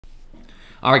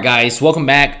Alright guys, welcome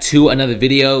back to another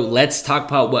video. Let's talk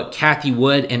about what Cathie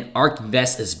Wood and ARK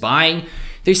Invest is buying.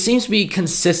 There seems to be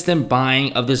consistent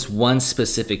buying of this one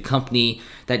specific company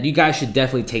that you guys should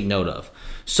definitely take note of.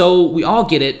 So we all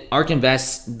get it, ARK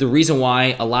Invest, the reason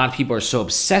why a lot of people are so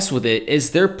obsessed with it is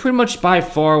they're pretty much by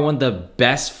far one of the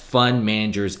best fund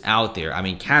managers out there. I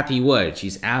mean, Cathie Wood,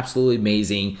 she's absolutely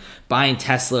amazing. Buying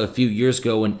Tesla a few years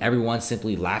ago when everyone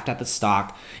simply laughed at the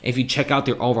stock. If you check out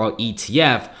their overall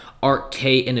ETF, ARK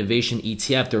Innovation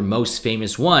ETF, their most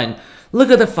famous one,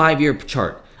 look at the 5-year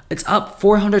chart. It's up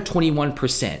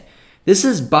 421%. This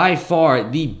is by far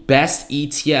the best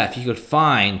ETF you could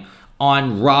find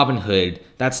on Robinhood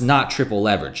that's not triple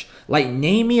leverage. Like,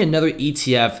 name me another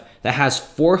ETF that has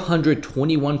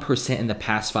 421% in the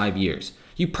past 5 years.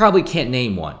 You probably can't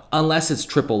name one unless it's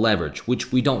triple leverage,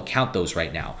 which we don't count those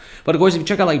right now. But of course, if you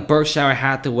check out like Berkshire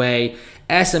Hathaway,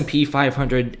 S&P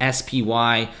 500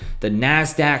 SPY, the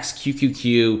Nasdaq's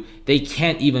QQQ, they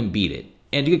can't even beat it.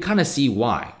 And you can kind of see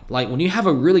why. Like, when you have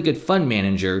a really good fund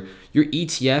manager, your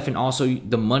ETF and also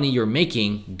the money you're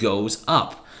making goes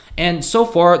up. And so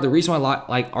far, the reason why I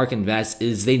like ARK Invest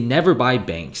is they never buy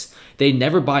banks. They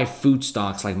never buy food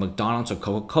stocks like McDonald's or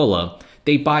Coca-Cola.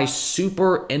 They buy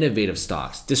super innovative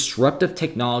stocks, disruptive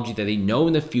technology that they know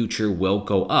in the future will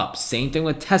go up. Same thing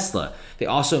with Tesla. They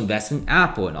also invest in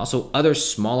Apple and also other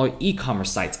smaller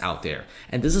e-commerce sites out there.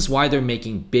 And this is why they're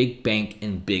making big bank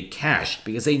and big cash,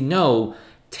 because they know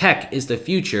tech is the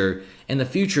future. In the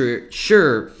future,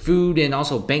 sure, food and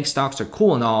also bank stocks are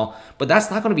cool and all, but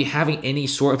that's not going to be having any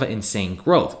sort of an insane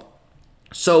growth.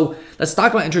 So let's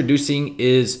talk about introducing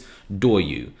is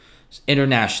Doyu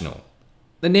International.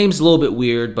 The name's a little bit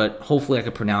weird, but hopefully I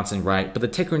can pronounce it right. But the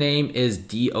ticker name is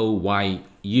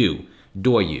DOYU,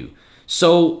 Doyu.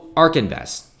 So ARK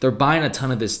Invest, they're buying a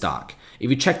ton of this stock.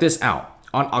 If you check this out,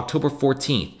 on October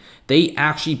 14th, they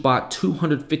actually bought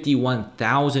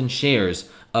 251,000 shares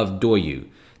of Doyu.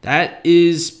 That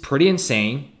is pretty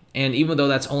insane. And even though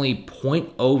that's only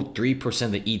 0.03%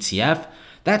 of the ETF,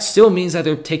 that still means that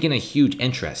they're taking a huge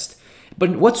interest.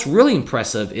 But what's really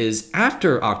impressive is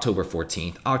after October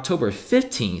 14th, October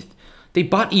 15th, they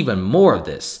bought even more of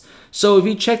this. So if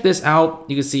you check this out,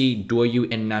 you can see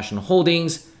Doyu International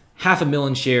Holdings,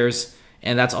 500,000 shares,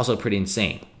 and that's also pretty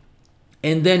insane.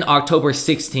 And then October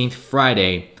 16th,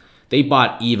 Friday, they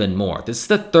bought even more. This is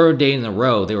the third day in a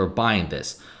row they were buying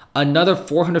this. Another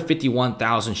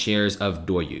 451,000 shares of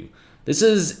Doyu. This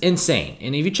is insane.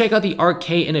 And if you check out the ARK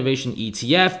Innovation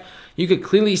ETF, you could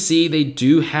clearly see they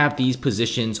do have these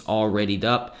positions already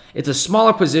up. It's a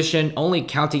smaller position, only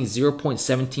counting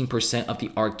 0.17% of the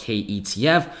ARK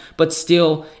ETF, but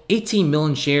still 18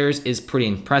 million shares is pretty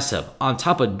impressive. On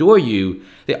top of Doyu,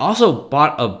 they also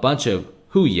bought a bunch of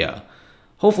Huya.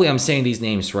 Hopefully I'm saying these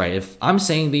names right. If I'm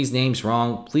saying these names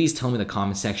wrong, please tell me in the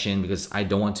comment section because I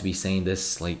don't want to be saying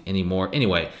this like anymore.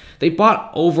 Anyway, they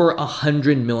bought over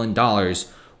 $100 million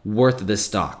worth of this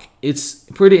stock. It's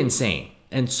pretty insane.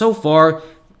 And so far,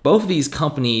 both of these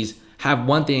companies have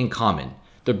one thing in common.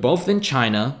 They're both in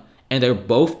China and they're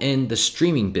both in the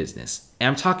streaming business. And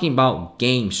I'm talking about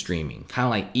game streaming, kind of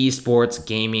like esports,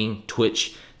 gaming,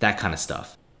 Twitch, that kind of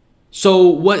stuff. So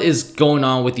what is going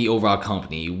on with the overall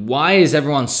company? Why is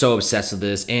everyone so obsessed with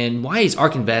this? And why is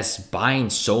ARK Invest buying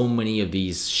so many of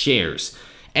these shares?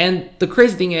 And the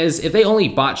crazy thing is, if they only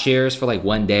bought shares for like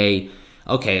one day,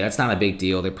 okay, that's not a big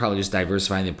deal. They're probably just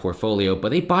diversifying their portfolio,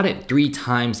 but they bought it 3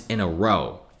 times in a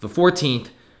row. The 14th,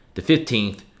 the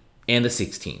 15th, and the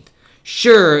 16th.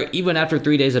 Sure, even after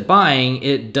 3 days of buying,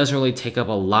 it doesn't really take up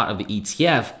a lot of the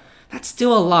ETF. That's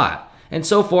still a lot. And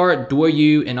so far,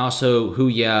 Doyu and also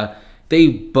Huya, they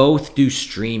both do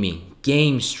streaming,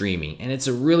 game streaming, and it's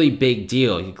a really big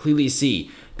deal. You can clearly see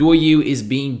Doyu is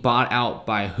being bought out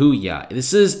by Huya.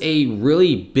 This is a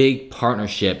really big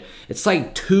partnership. It's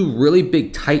like 2 really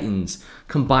big titans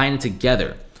combined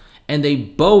together. And they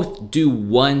both do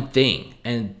one thing,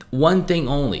 and one thing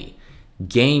only: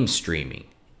 game streaming,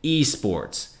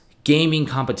 esports, gaming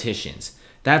competitions.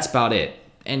 That's about it.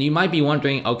 And you might be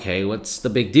wondering, okay, what's the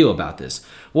big deal about this?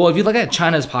 Well, if you look at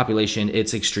China's population,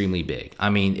 it's extremely big.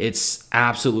 I mean, it's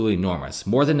absolutely enormous,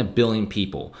 more than 1 billion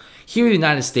people. Here in the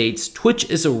United States, Twitch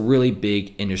is a really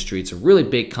big industry. It's a really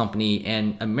big company.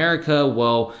 And America,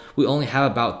 well, we only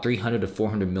have about 300 to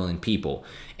 400 million people.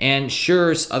 And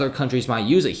sure, other countries might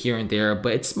use it here and there,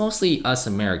 but it's mostly us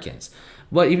Americans.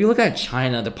 But if you look at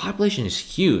China, the population is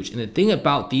huge. And the thing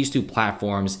about these 2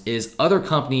 platforms is other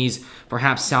companies,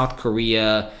 perhaps South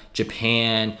Korea,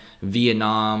 Japan,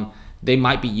 Vietnam, they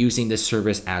might be using this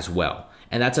service as well.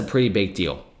 And that's a pretty big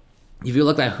deal. If you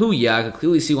look at Huya, I can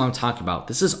clearly see what I'm talking about.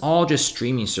 This is all just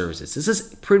streaming services. This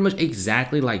is pretty much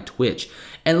exactly like Twitch.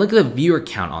 And look at the viewer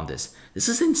count on this. This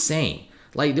is insane.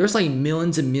 Like there's like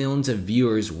millions and millions of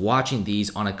viewers watching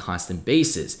these on a constant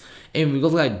basis. And when we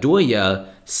look at Douya,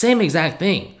 same exact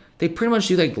thing. They pretty much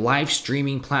do like live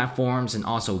streaming platforms and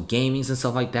also gamings and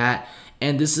stuff like that.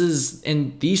 And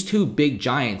these two big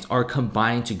giants are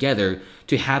combining together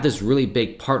to have this really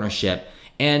big partnership.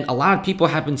 And a lot of people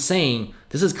have been saying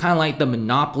this is kind of like the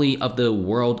monopoly of the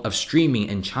world of streaming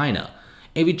in China.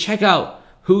 If you check out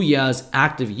Huya's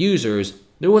active users,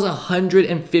 there was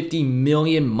 150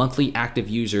 million monthly active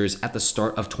users at the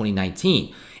start of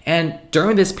 2019. And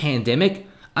during this pandemic,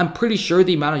 I'm pretty sure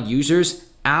the amount of users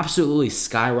absolutely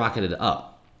skyrocketed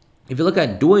up. If you look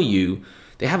at Douyu,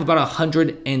 they have about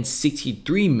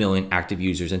 163 million active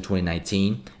users in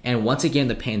 2019. And once again,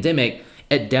 the pandemic,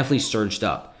 it definitely surged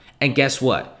up. And guess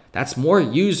what? That's more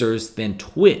users than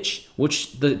Twitch,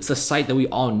 which it's a site that we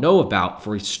all know about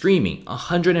for streaming.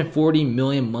 140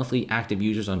 million monthly active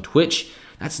users on Twitch.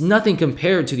 That's nothing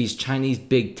compared to these Chinese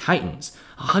big titans.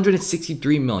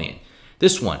 163 million.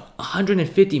 This one,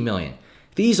 150 million.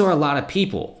 These are a lot of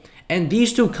people. And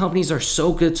these two companies are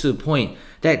so good to the point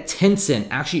that Tencent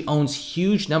actually owns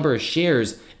huge number of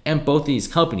shares in both of these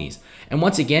companies. And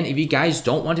once again, if you guys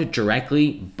don't want to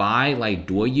directly buy like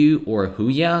Douyu or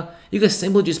Huya, you can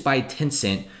simply just buy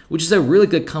Tencent, which is a really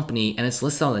good company and it's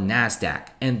listed on the NASDAQ.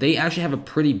 And they actually have a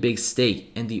pretty big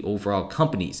stake in the overall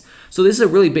companies. So this is a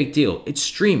really big deal. It's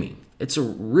streaming. It's a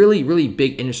really, really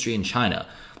big industry in China.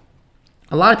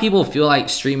 A lot of people feel like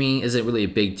streaming isn't really a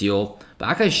big deal, but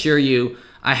I can assure you,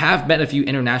 I have met a few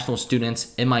international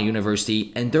students in my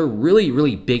university and they're really,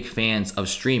 really big fans of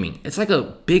streaming. It's like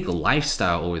a big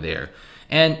lifestyle over there.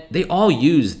 And they all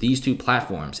use these two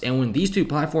platforms. And when these two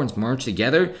platforms merge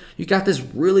together, you got this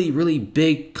really, really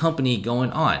big company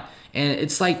going on. And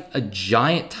it's like a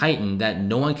giant titan that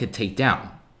no one could take down.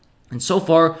 And so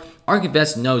far, ARK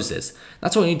Invest knows this.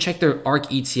 That's why when you check their ARK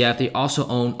ETF, they also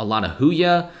own a lot of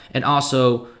Huya and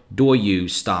also Douyu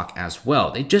stock as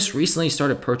well. They just recently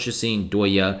started purchasing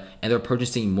Douya and they're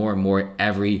purchasing more and more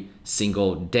every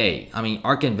single day. I mean,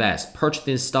 ARK Invest purchased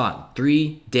this stock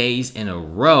 3 days in a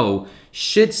row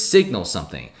should signal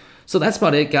something. So that's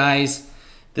about it, guys.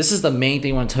 This is the main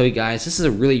thing I want to tell you guys. This is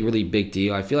a really, really big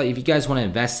deal. I feel like if you guys want to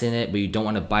invest in it, but you don't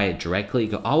want to buy it directly, you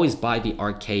can always buy the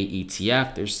ARK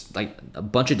ETF. There's like a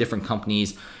bunch of different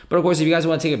companies. But of course, if you guys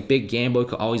want to take a big gamble, you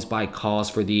could always buy calls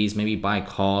for these. Maybe buy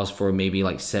calls for maybe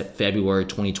like February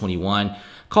 2021.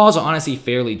 Calls are honestly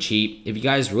fairly cheap. If you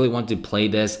guys really want to play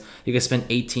this, you can spend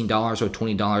 $18 or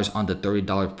 $20 on the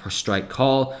 $30 per strike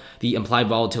call. The implied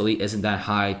volatility isn't that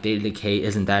high, data decay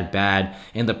isn't that bad,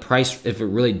 and the price, if it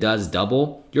really does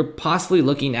double, you're possibly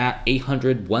looking at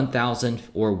 800, 1,000,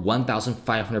 or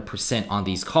 1,500% on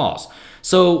these calls.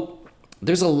 So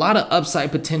there's a lot of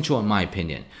upside potential in my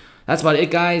opinion. That's about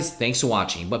it, guys. Thanks for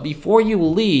watching. But before you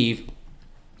leave,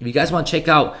 if you guys want to check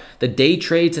out the day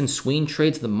trades and swing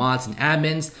trades, the mods and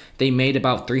admins, they made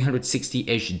about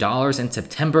 $360-ish in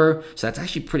September. So that's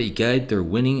actually pretty good. They're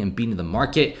winning and beating the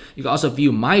market. You can also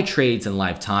view my trades in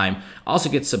live time. Also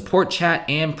get support chat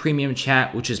and premium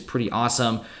chat, which is pretty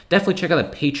awesome. Definitely check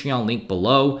out the Patreon link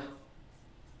below.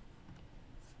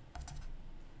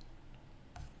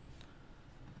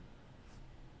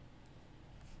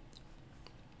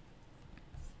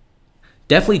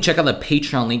 Definitely check out the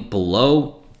Patreon link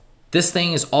below. This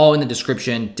thing is all in the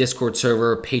description, Discord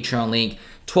server, Patreon link.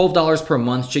 $12 per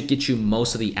month should get you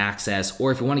most of the access,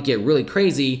 or if you want to get really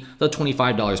crazy, the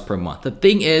 $25 per month. The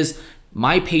thing is,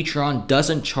 my Patreon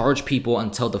doesn't charge people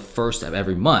until the 1st of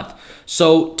every month.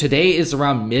 So today is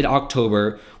around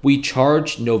mid-October. We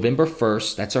charge November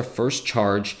 1st. That's our first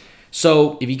charge.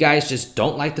 So if you guys just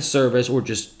don't like the service or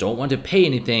just don't want to pay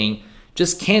anything,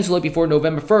 just cancel it before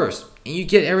November 1st. And you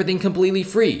get everything completely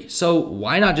free. So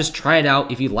why not just try it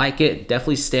out? If you like it,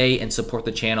 definitely stay and support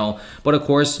the channel. But of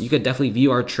course, you could definitely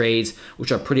view our trades,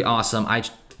 which are pretty awesome. I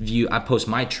post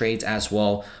my trades as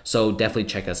well. So definitely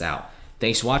check us out.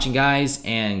 Thanks for watching, guys,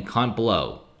 and comment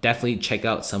below. Definitely check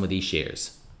out some of these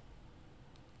shares.